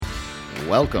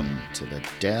Welcome to the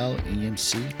Dell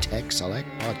EMC Tech Select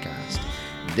podcast.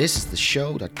 This is the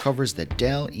show that covers the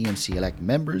Dell EMC Elect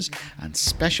members and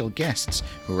special guests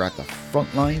who are at the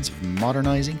front lines of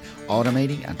modernizing,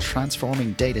 automating and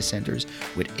transforming data centers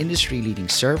with industry-leading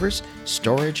servers,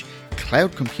 storage,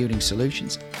 cloud computing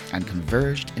solutions and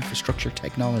converged infrastructure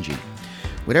technology.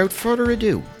 Without further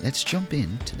ado, let's jump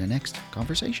into the next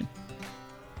conversation.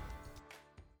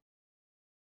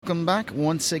 Welcome back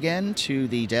once again to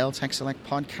the Dell Tech Select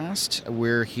podcast.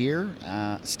 We're here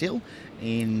still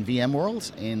in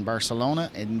VMWorld in Barcelona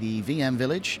in the VM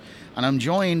Village, and I'm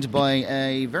joined by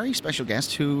a very special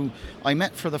guest who I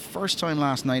met for the first time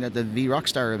last night at the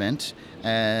vRockstar event,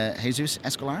 Jesus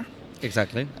Escolar.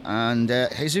 Exactly. And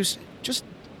Jesus, just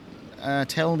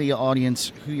tell the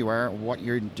audience who you are, what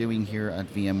you're doing here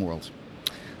at VMWorld.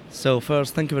 So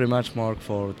first, thank you very much, Mark,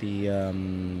 for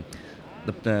the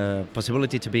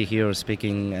possibility to be here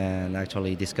speaking and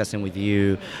actually discussing with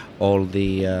you all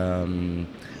the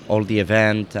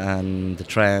event and the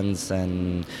trends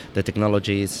and the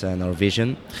technologies and our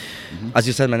vision. Mm-hmm. As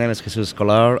you said, my name is Jesus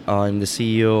Escolar. I'm the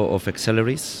CEO of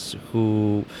EXELERYS,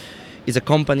 who is a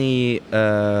company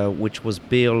which was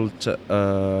built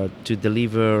to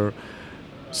deliver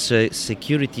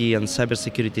security and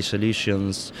cybersecurity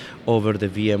solutions over the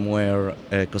VMware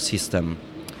ecosystem.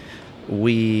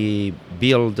 We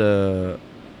build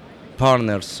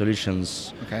partner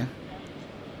solutions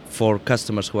for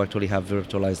customers who actually have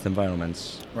virtualized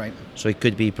environments. Right. So it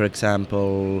could be, for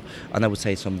example, and I would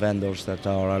say some vendors that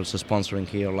are also sponsoring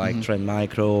here, like Trend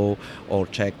Micro or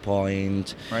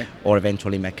Checkpoint, or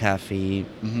eventually McAfee.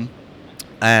 Mm-hmm.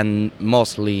 And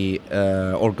mostly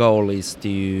our goal is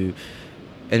to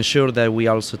ensure that we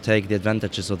also take the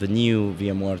advantages of the new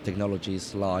VMware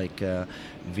technologies like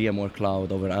VMware Cloud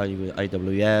over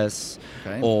AWS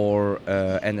or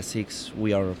NSX.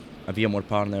 We are a VMware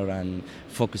partner and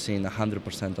focusing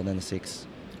 100% on NSX.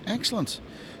 Excellent.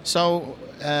 So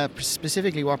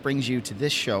specifically, what brings you to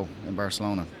this show in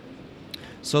Barcelona?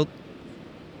 So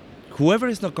whoever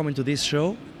is not coming to this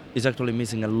show is actually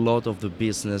missing a lot of the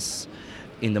business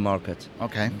in the market.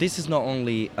 Okay. This is not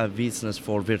only a business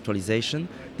for virtualization,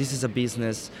 this is a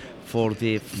business for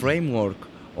the framework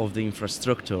of the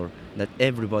infrastructure that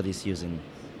everybody is using.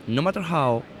 No matter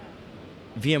how,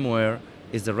 VMware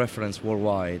is the reference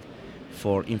worldwide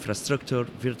for infrastructure,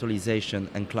 virtualization,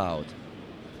 and cloud.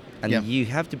 And you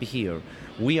have to be here.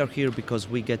 We are here because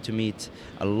we get to meet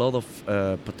a lot of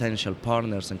potential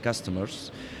partners and customers.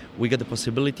 We get the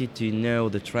possibility to know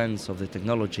the trends of the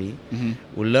technology.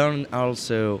 Mm-hmm. We learn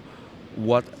also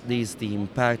what is the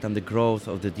impact and the growth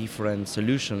of the different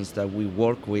solutions that we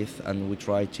work with and we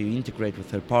try to integrate with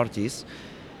third parties.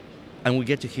 And we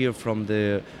get to hear from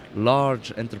the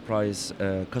large enterprise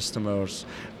customers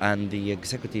and the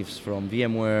executives from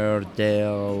VMware,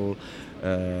 Dell,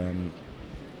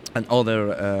 and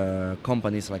other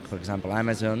companies like, for example,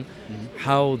 Amazon,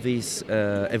 how this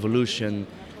evolution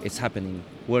is happening,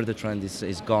 where the trend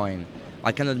is going.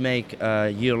 I cannot make a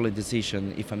yearly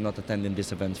decision if I'm not attending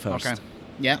this event first. Okay.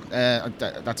 Yeah,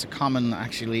 that's a common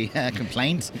actually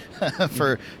complaint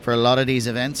for a lot of these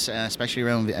events, especially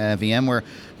around VMware.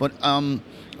 But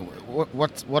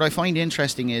what I find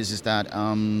interesting is that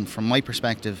from my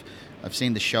perspective, I've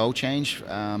seen the show change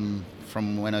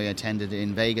from when I attended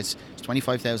in Vegas. It's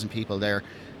 25,000 people there.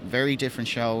 Very different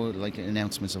show, like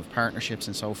announcements of partnerships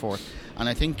and so forth. And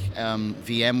I think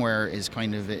VMware is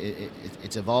kind of,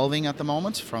 it's evolving at the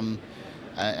moment from,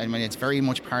 I mean, it's very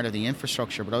much part of the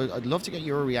infrastructure, but I'd love to get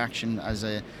your reaction as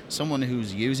someone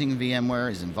who's using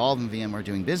VMware, is involved in VMware,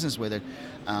 doing business with it,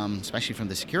 especially from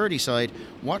the security side.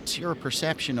 What's your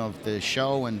perception of the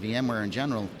show and VMware in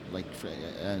general, like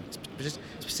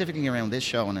specifically around this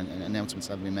show and announcements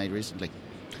that have been made recently?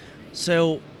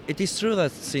 So it is true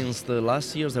that since the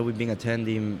last years that we've been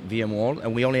attending VMworld,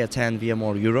 and we only attend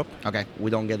VMworld Europe. Okay.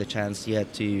 We don't get a chance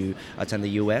yet to attend the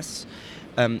US.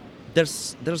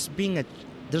 There's been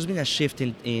a shift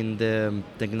in the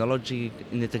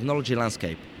technology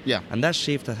landscape. Yeah. And that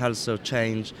shift has also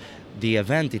changed the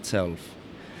event itself.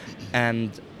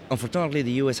 And unfortunately,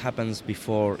 the US happens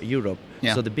before Europe.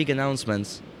 Yeah. So the big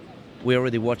announcements, we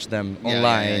already watch them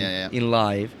online in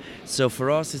live. So for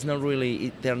us, it's not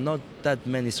really, there are not that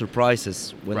many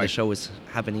surprises when the show is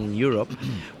happening in Europe.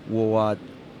 What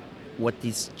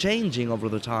is changing over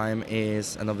the time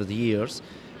is, and over the years,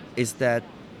 is that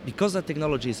because the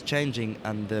technology is changing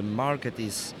and the market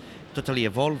is totally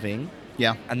evolving,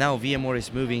 and now VMware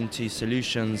is moving to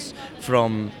solutions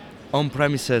from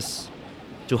on-premises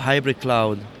to hybrid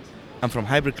cloud, and from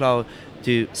hybrid cloud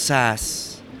to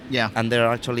SaaS, and they're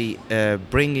actually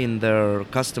bringing their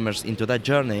customers into that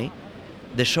journey.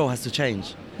 the show has to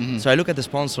change. So I look at the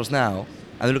sponsors now,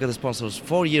 and I look at the sponsors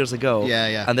 4 years ago,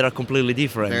 and they are completely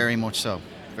different. Very much so.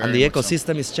 And the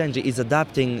ecosystem is changing, is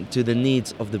adapting to the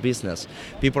needs of the business.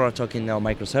 People are talking now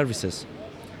microservices.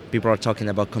 People are talking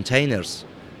about containers.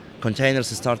 Containers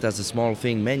started as a small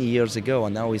thing many years ago,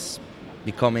 and now it's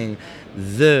becoming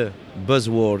the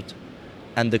buzzword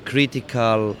and the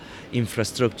critical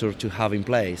infrastructure to have in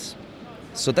place.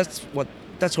 So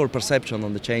that's our perception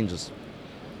on the changes.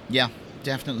 Yeah,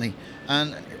 definitely.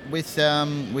 And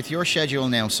with your schedule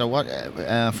now, so what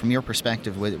from your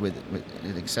perspective with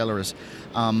EXELERYS,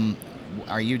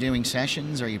 are you doing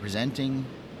sessions? Are you presenting?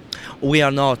 We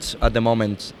are not at the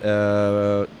moment.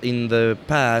 In the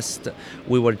past,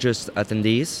 we were just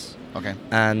attendees. Okay.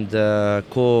 And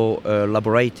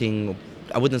collaborating.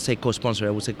 I wouldn't say co-sponsor.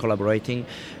 I would say collaborating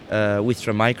with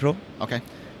Tremicro. Okay.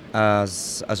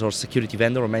 As our security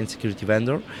vendor, our main security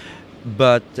vendor.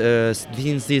 But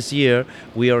since this year,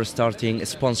 we are starting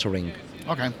sponsoring.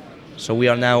 Okay. So we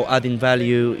are now adding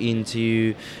value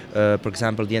into, for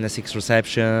example, the NSX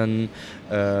reception,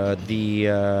 the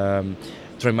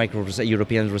Tremicro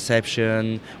European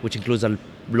reception, which includes a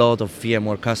lot of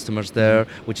VMware customers there,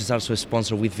 which is also a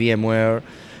sponsor with VMware.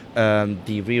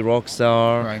 The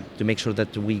Rockstar, right, to make sure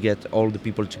that we get all the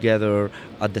people together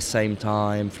at the same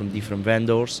time from different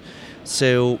vendors.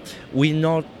 So we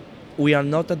are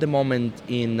not at the moment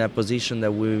in a position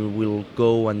that we will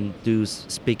go and do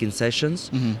speaking sessions.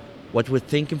 What we're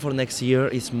thinking for next year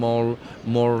is more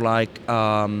like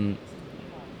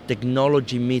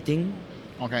technology meeting,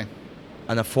 okay,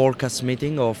 and a forecast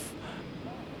meeting of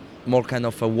more kind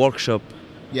of a workshop,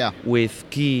 with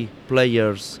key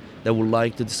players that would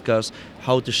like to discuss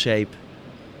how to shape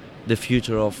the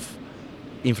future of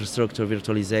infrastructure,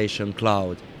 virtualization,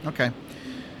 cloud. Okay.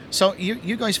 So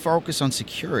you guys focus on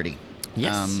security.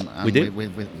 Yes, we do.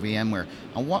 With VMware.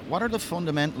 And what are the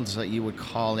fundamentals that you would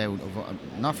call out,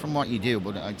 not from what you do,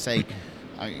 but I'd say,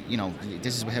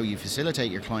 this is how you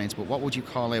facilitate your clients, but what would you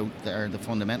call out that are the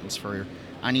fundamentals for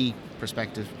any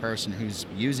prospective person who's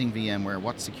using VMware?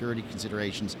 What security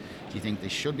considerations do you think they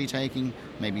should be taking?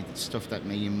 Maybe the stuff that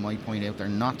you might point out they're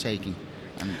not taking,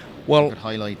 and you could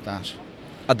highlight that.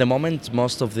 At the moment,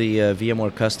 most of the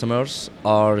VMware customers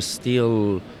are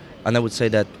still, and I would say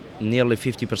that nearly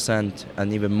 50%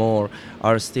 and even more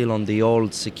are still on the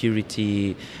old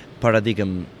security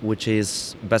paradigm, which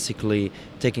is basically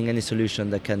taking any solution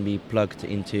that can be plugged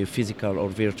into physical or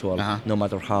virtual, no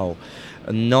matter how.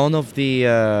 None of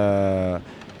the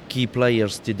key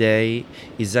players today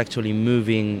is actually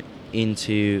moving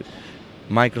into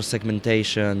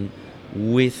microsegmentation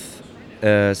with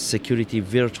security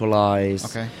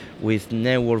virtualized, with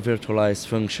network virtualized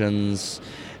functions,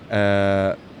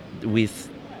 with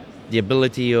the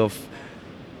ability of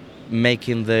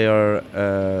making their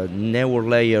network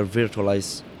layer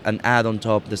virtualized and add on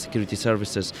top the security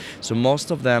services. So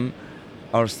most of them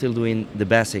are still doing the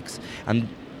basics. And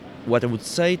what I would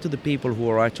say to the people who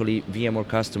are actually VMware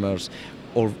customers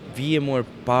or VMware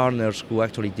partners who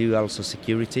actually do also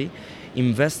security,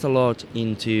 invest a lot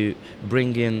into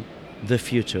bringing the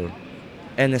future.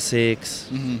 NSX,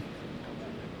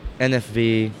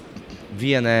 NFV,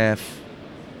 VNF,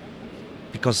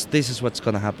 because this is what's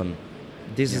going to happen.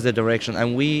 This is the direction,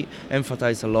 and we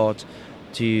emphasize a lot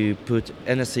to put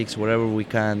NSX wherever we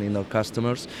can in our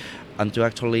customers, and to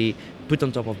actually put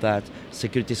on top of that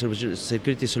security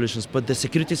solutions, but the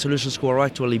security solutions who are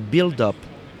actually built up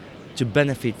to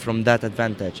benefit from that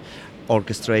advantage.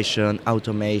 Orchestration,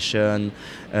 automation,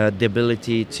 the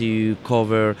ability to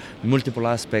cover multiple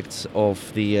aspects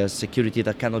of the security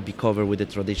that cannot be covered with the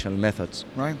traditional methods.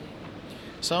 Right.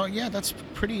 So yeah, that's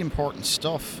pretty important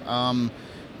stuff.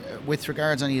 With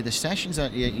regards to any of the sessions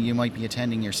that you might be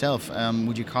attending yourself,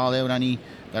 would you call out any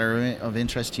that are of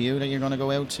interest to you that you're going to go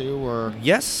out to? Or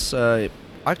yes,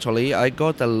 actually, I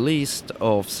got a list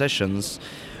of sessions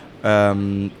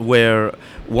where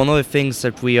one of the things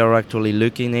that we are actually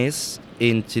looking is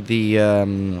into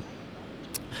the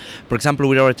for example,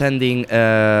 we are attending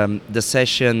the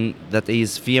session that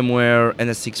is VMware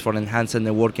NS6 for enhanced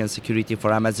networking and security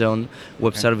for Amazon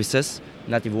Web Services,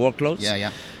 native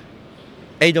workloads.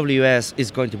 AWS is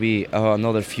going to be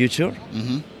another future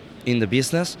in the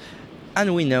business,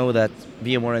 and we know that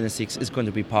VMware NS6 is going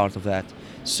to be part of that.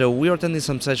 So we are attending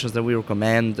some sessions that we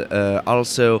recommend.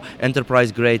 Also,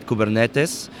 enterprise-grade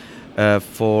Kubernetes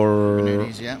for...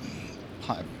 Kubernetes,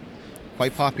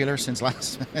 quite popular since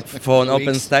last for an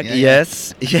OpenStack,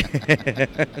 yes.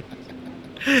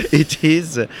 It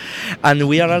is. And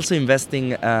we are also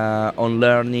investing on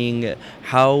learning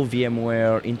how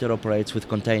VMware interoperates with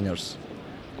containers.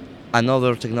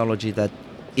 Another technology that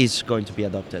is going to be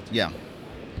adopted. Yeah.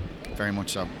 very much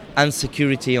so. And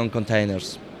security on containers.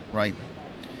 Right.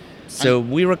 So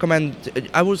we recommend,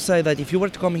 I would say that if you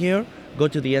were to come here, go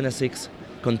to the NSX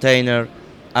container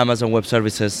Amazon Web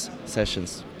Services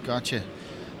sessions. Gotcha.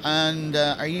 And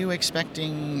are you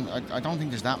expecting, I don't think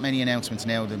there's that many announcements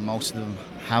now, that most of them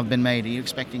have been made. Are you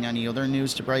expecting any other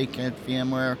news to break at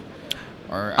VMware?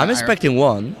 Or I'm expecting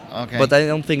one, okay, but I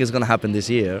don't think it's going to happen this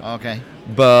year. Okay.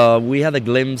 But we had a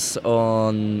glimpse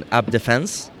on app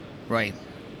defense. Right.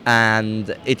 And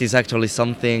it is actually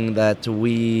something that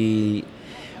we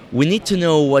need to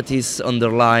know what is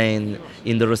underlying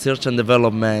in the research and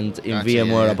development in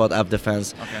VMware about app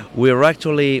defense. Okay. We're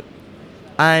actually,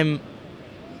 I'm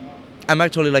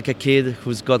actually like a kid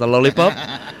who's got a lollipop.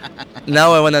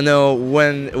 Now I want to know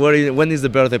when is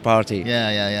the birthday party.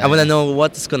 I want to know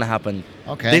what's going to happen.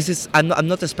 Okay. This is I'm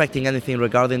not expecting anything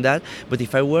regarding that. But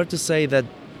if I were to say that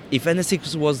if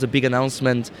NSX was the big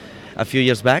announcement a few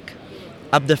years back,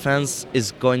 app defense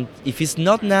is going. If it's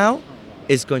not now,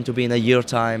 it's going to be in a year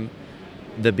time.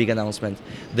 The big announcement.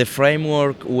 The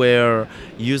framework we're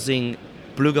using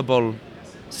pluggable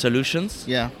solutions.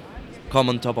 Come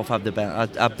on top of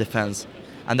app defense.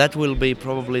 And that will be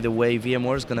probably the way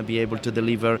VMware is going to be able to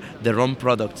deliver their own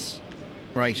products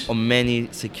on many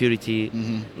security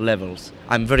levels.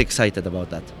 I'm very excited about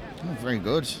that. Oh, very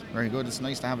good, very good. It's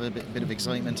nice to have a bit of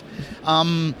excitement.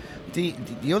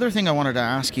 The other thing I wanted to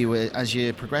ask you, as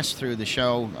you progress through the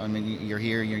show, I mean, you're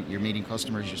here, you're meeting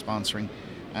customers, you're sponsoring,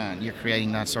 and you're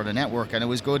creating that sort of network. And it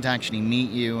was good to actually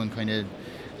meet you and kind of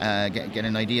get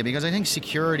an idea, because I think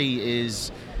security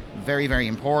is very, very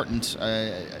important.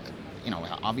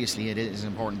 Obviously it is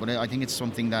important, but I think it's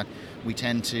something that we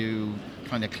tend to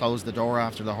kind of close the door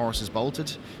after the horse is bolted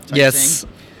type thing.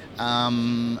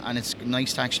 And it's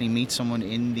nice to actually meet someone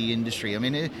in the industry. I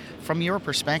mean, from your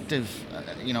perspective,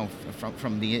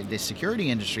 from the security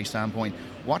industry standpoint,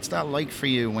 what's that like for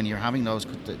you when you're having those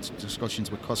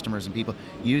discussions with customers and people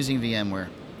using VMware?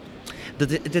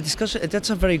 The discussion, that's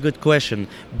a very good question,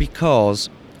 because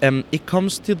it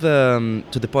comes to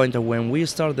the point of when we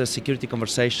start the security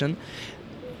conversation,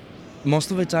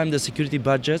 most of the time the security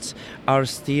budgets are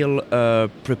still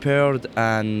prepared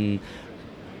and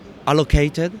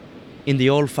allocated in the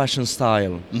old-fashioned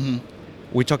style.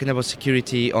 We're talking about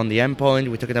security on the endpoint,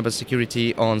 we're talking about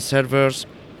security on servers,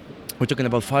 we're talking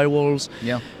about firewalls.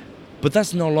 But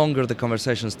that's no longer the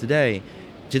conversations today.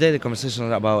 Today the conversations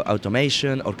are about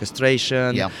automation,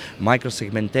 orchestration,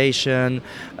 microsegmentation,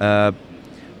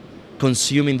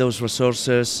 consuming those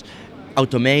resources,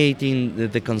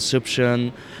 automating the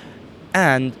consumption,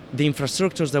 and the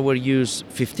infrastructures that were used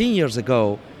 15 years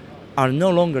ago are no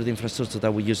longer the infrastructure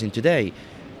that we're using today.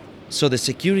 So the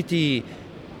security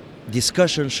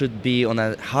discussion should be on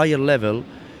a higher level,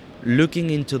 looking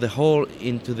into the whole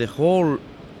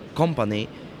company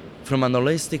from an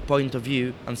holistic point of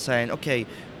view and saying, okay,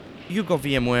 you got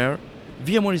VMware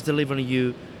is delivering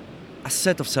you a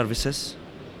set of services.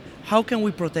 How can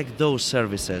we protect those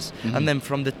services? And then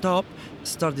from the top,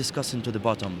 start discussing to the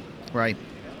bottom. Right.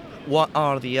 What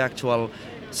are the actual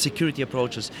security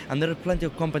approaches? And there are plenty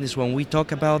of companies, when we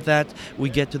talk about that, we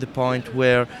get to the point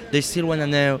where they still want to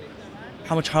know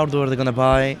how much hardware they're going to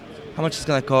buy, how much it's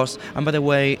going to cost. And by the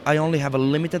way, I only have a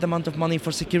limited amount of money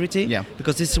for security,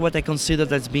 because this is what I consider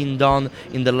that's been done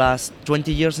in the last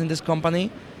 20 years in this company.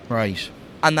 Right.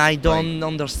 And I don't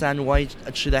understand why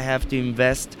should I have to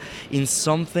invest in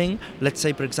something, let's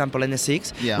say, for example,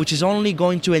 NSX, which is only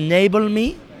going to enable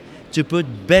me to put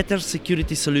better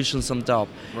security solutions on top.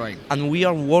 Right. And we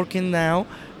are working now,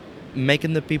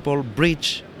 making the people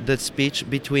bridge the speech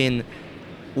between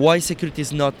why security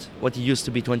is not what it used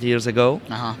to be 20 years ago,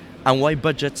 and why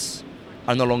budgets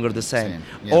are no longer the same.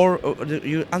 Or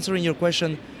answering your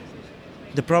question,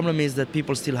 the problem is that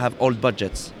people still have old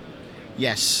budgets.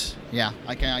 Yes,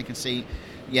 I can see.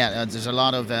 There's a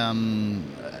lot of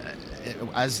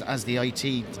as the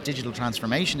IT digital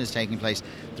transformation is taking place,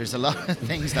 there's a lot of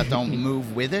things that don't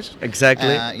move with it.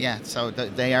 Exactly. So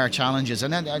they are challenges,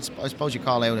 and then I suppose you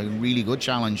call out a really good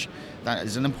challenge that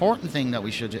is an important thing that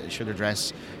we should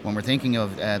address when we're thinking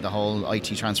of the whole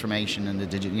IT transformation and the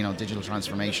digital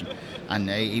transformation, and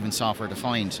even software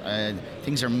defined.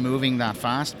 Things are moving that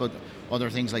fast, but other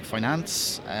things like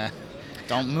finance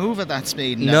don't move at that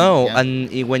speed. No, and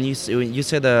when you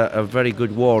said a very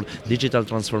good word, digital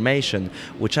transformation,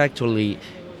 which actually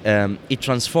it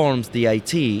transforms the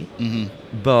IT,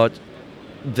 but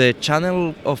the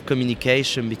channel of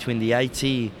communication between the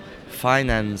IT,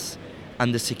 finance,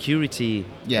 and the security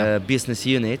business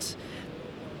units,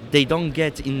 they don't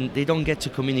get to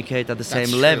communicate at the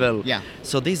same level.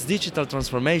 So this digital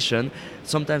transformation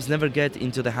sometimes never get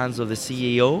into the hands of the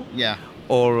CEO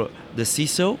or the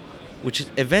CISO, which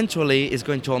eventually is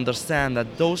going to understand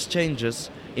that those changes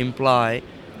imply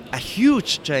a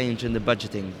huge change in the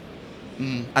budgeting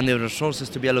and the resources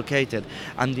to be allocated,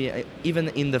 and even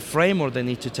in the framework they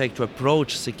need to take to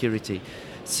approach security.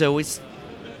 So it's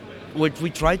what we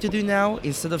try to do now.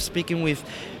 Instead of speaking with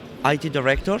IT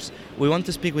directors, we want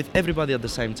to speak with everybody at the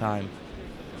same time.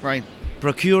 Right.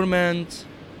 Procurement,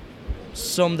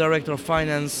 some director of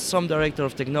finance, some director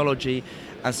of technology,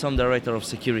 and some director of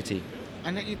security.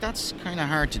 And that's kind of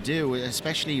hard to do,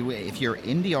 especially if you're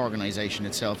in the organization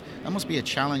itself. That must be a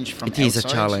challenge from outside. It is a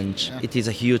challenge. Yeah. It is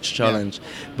a huge challenge.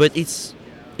 Yeah. But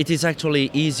it is actually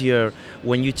easier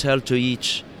when you tell to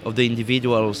each of the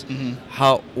individuals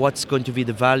what's going to be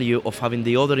the value of having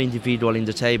the other individual in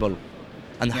the table,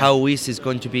 and how easy it's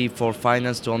going to be for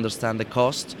finance to understand the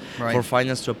cost, for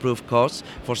finance to approve costs,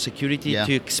 for security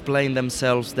to explain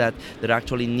themselves that they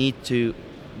actually need to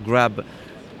grab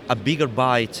a bigger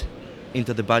bite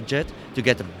into the budget to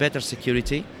get a better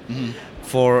security,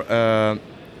 for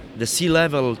the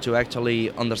C-level to actually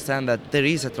understand that there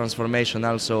is a transformation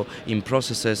also in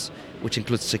processes, which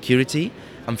includes security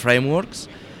and frameworks,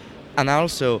 and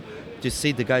also to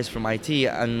see the guys from IT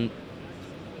and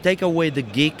take away the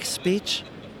geek speech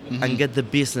and get the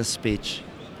business speech.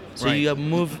 So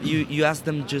you ask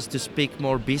them just to speak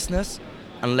more business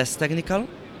and less technical.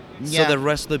 So the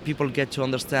rest of the people get to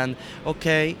understand,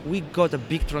 okay, we got a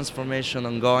big transformation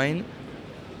ongoing.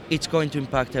 It's going to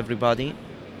impact everybody.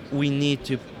 We need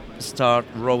to start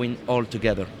rowing all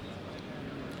together.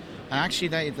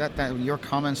 Actually, that your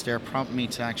comments there prompt me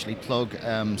to actually plug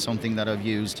something that I've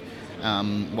used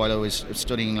while I was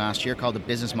studying last year, called the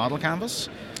Business Model Canvas.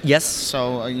 Yes.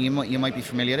 So you might be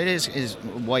familiar. It is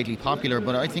widely popular,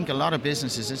 but I think a lot of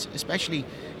businesses, especially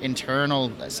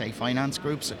internal, let's say, finance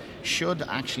groups, should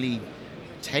actually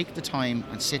take the time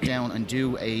and sit down and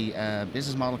do a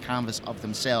business model canvas of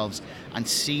themselves and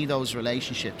see those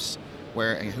relationships,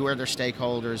 who are their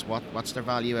stakeholders, what's their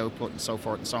value output, and so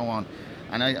forth and so on.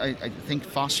 And I think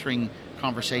fostering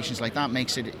conversations like that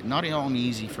makes it not only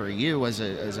easy for you as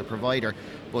a provider,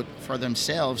 but for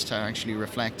themselves to actually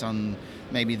reflect on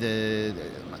maybe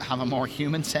have a more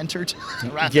human-centered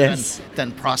rather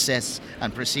than process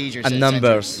and procedures and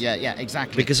numbers. Yeah,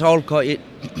 exactly. Because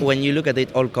when you look at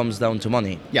it, all comes down to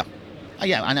money. Yeah.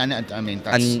 And I mean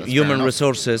that's human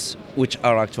resources, which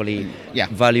are actually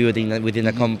valued within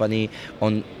a company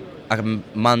on a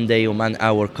man-day or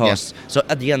man-hour cost. So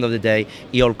at the end of the day,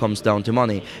 it all comes down to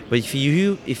money. But if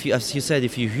you, as you said,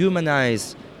 if you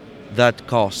humanize that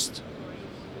cost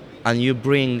and you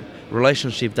bring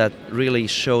relationships that really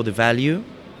show the value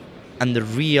and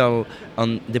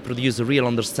they produce a real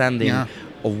understanding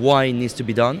of why it needs to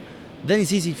be done, then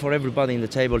it's easy for everybody in the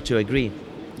table to agree.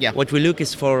 Yeah. What we look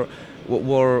is for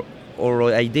our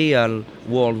ideal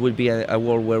world will be a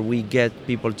world where we get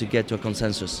people to get to a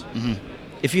consensus.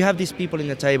 If you have these people in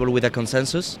the table with a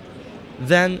consensus,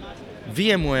 then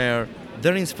VMware,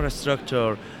 their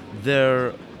infrastructure,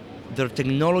 their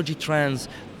technology trends,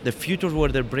 the future where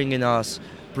they're bringing us,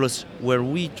 plus where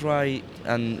we try,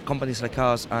 and companies like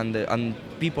us and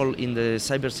people in the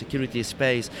cybersecurity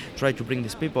space try to bring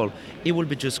these people, it will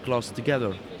be just close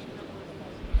together.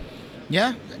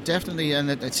 Yeah, definitely, and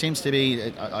it seems to be,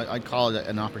 I'd call it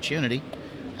an opportunity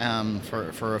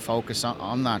for a focus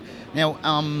on that. Now,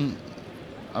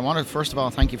 I want to first of all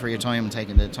thank you for your time and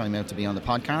taking the time out to be on the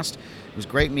podcast. It was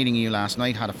great meeting you last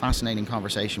night, had a fascinating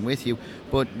conversation with you.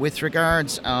 But with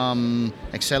regards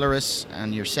EXELERYS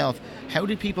and yourself, how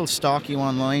do people stalk you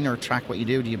online or track what you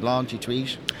do? Do you blog, do you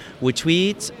tweet? We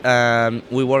tweet,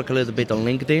 we work a little bit on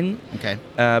LinkedIn. Okay.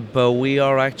 But we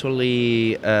are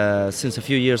actually, since a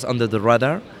few years, under the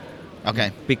radar.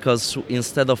 Okay. Because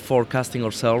instead of forecasting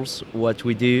ourselves, what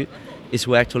we do is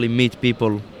we actually meet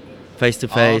people face to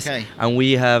face, and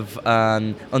we have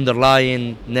an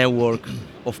underlying network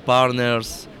of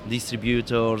partners,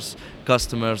 distributors,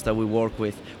 customers that we work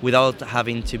with without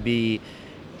having to be.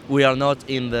 We are not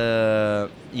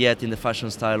yet in the fashion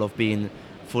style of being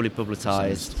fully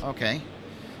publicized. Okay.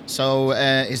 So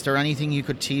is there anything you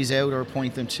could tease out or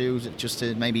point them to, just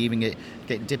to maybe even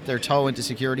dip their toe into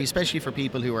security, especially for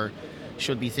people who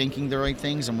should be thinking the right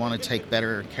things and want to take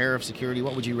better care of security?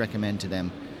 What would you recommend to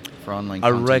them for online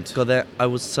content? I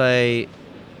would say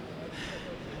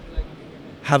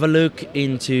have a look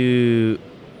into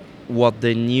what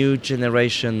the new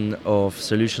generation of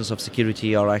solutions of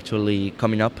security are actually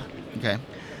coming up. Okay.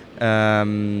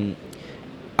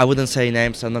 I wouldn't say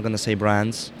names. I'm not going to say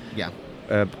brands. Yeah.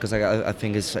 Because I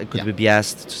think it could be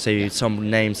biased to say some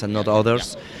names and not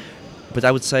others. Yeah. But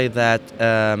I would say that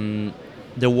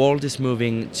the world is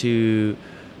moving to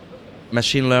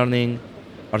machine learning,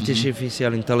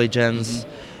 artificial intelligence,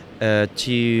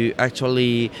 to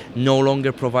actually no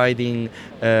longer providing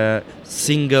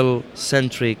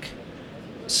single-centric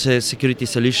security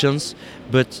solutions,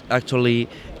 but actually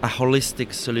a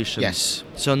holistic solution. Yes.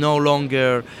 So no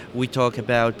longer we talk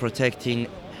about protecting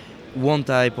one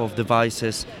type of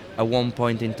devices at one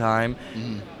point in time.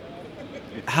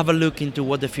 Have a look into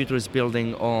what the future is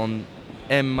building on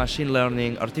machine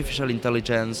learning, artificial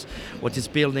intelligence, what is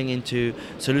building into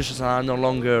solutions that are no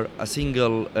longer a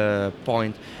single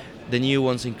point. The new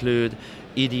ones include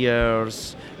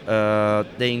EDRs,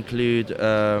 they include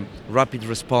rapid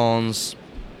response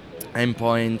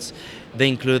endpoints, they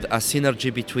include a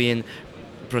synergy between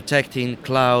protecting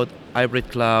cloud, hybrid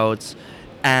clouds,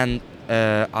 and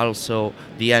also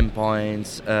the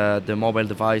endpoints, the mobile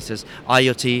devices.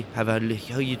 IoT, have a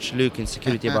huge look in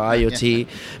security about IoT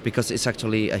because it's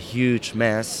actually a huge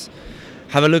mess.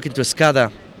 Have a look into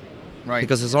SCADA,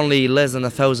 because there's only less than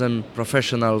 1,000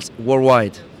 professionals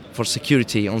worldwide for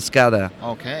security on SCADA.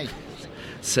 Okay.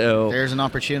 So there's an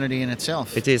opportunity in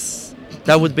itself. It is.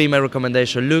 That would be my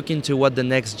recommendation. Look into what the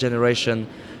next generation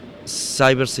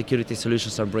cybersecurity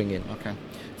solutions are bringing. Okay.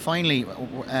 Finally,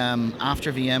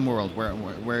 after VMworld,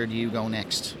 where do you go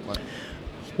next?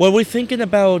 Well, we're thinking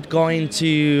about going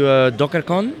to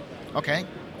DockerCon. Okay.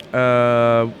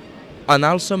 And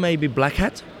also maybe Black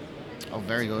Hat. Oh,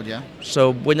 very good, yeah. So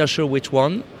we're not sure which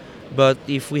one, but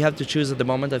if we have to choose at the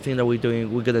moment, I think that we're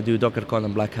gonna do DockerCon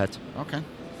and Black Hat. Okay.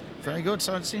 Very good.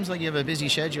 So it seems like you have a busy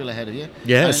schedule ahead of you.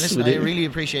 Yes, listen, I really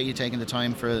appreciate you taking the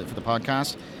time for the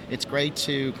podcast. It's great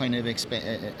to kind of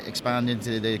expand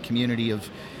into the community of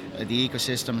the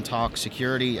ecosystem and talk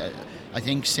security. I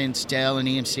think since Dell and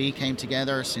EMC came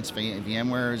together, since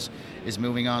VMware is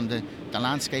moving on, the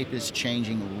landscape is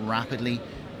changing rapidly.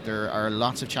 There are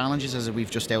lots of challenges, as we've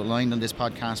just outlined on this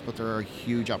podcast, but there are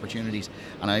huge opportunities,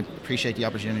 and I appreciate the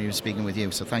opportunity of speaking with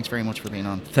you. So thanks very much for being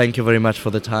on. Thank you very much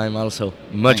for the time also.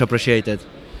 Much appreciated.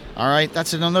 All right,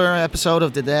 that's another episode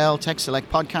of the Dell Tech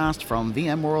Select podcast from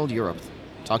VMWorld Europe.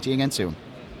 Talk to you again soon.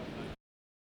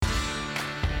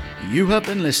 You have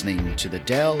been listening to the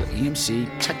Dell EMC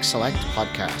Tech Select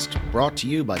podcast, brought to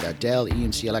you by the Dell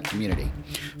EMC Elect community.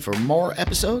 For more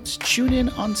episodes, tune in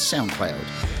on SoundCloud.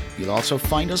 You'll also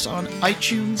find us on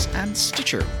iTunes and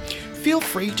Stitcher. Feel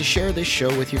free to share this show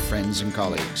with your friends and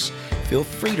colleagues. Feel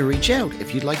free to reach out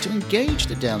if you'd like to engage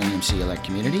the Dell EMC Elect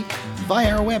community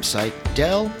via our website,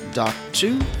 dell.to/Dell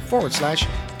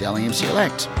EMC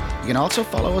Elect. You can also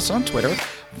follow us on Twitter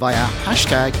via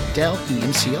 #Dell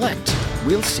EMC Elect.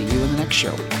 We'll see you in the next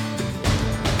show.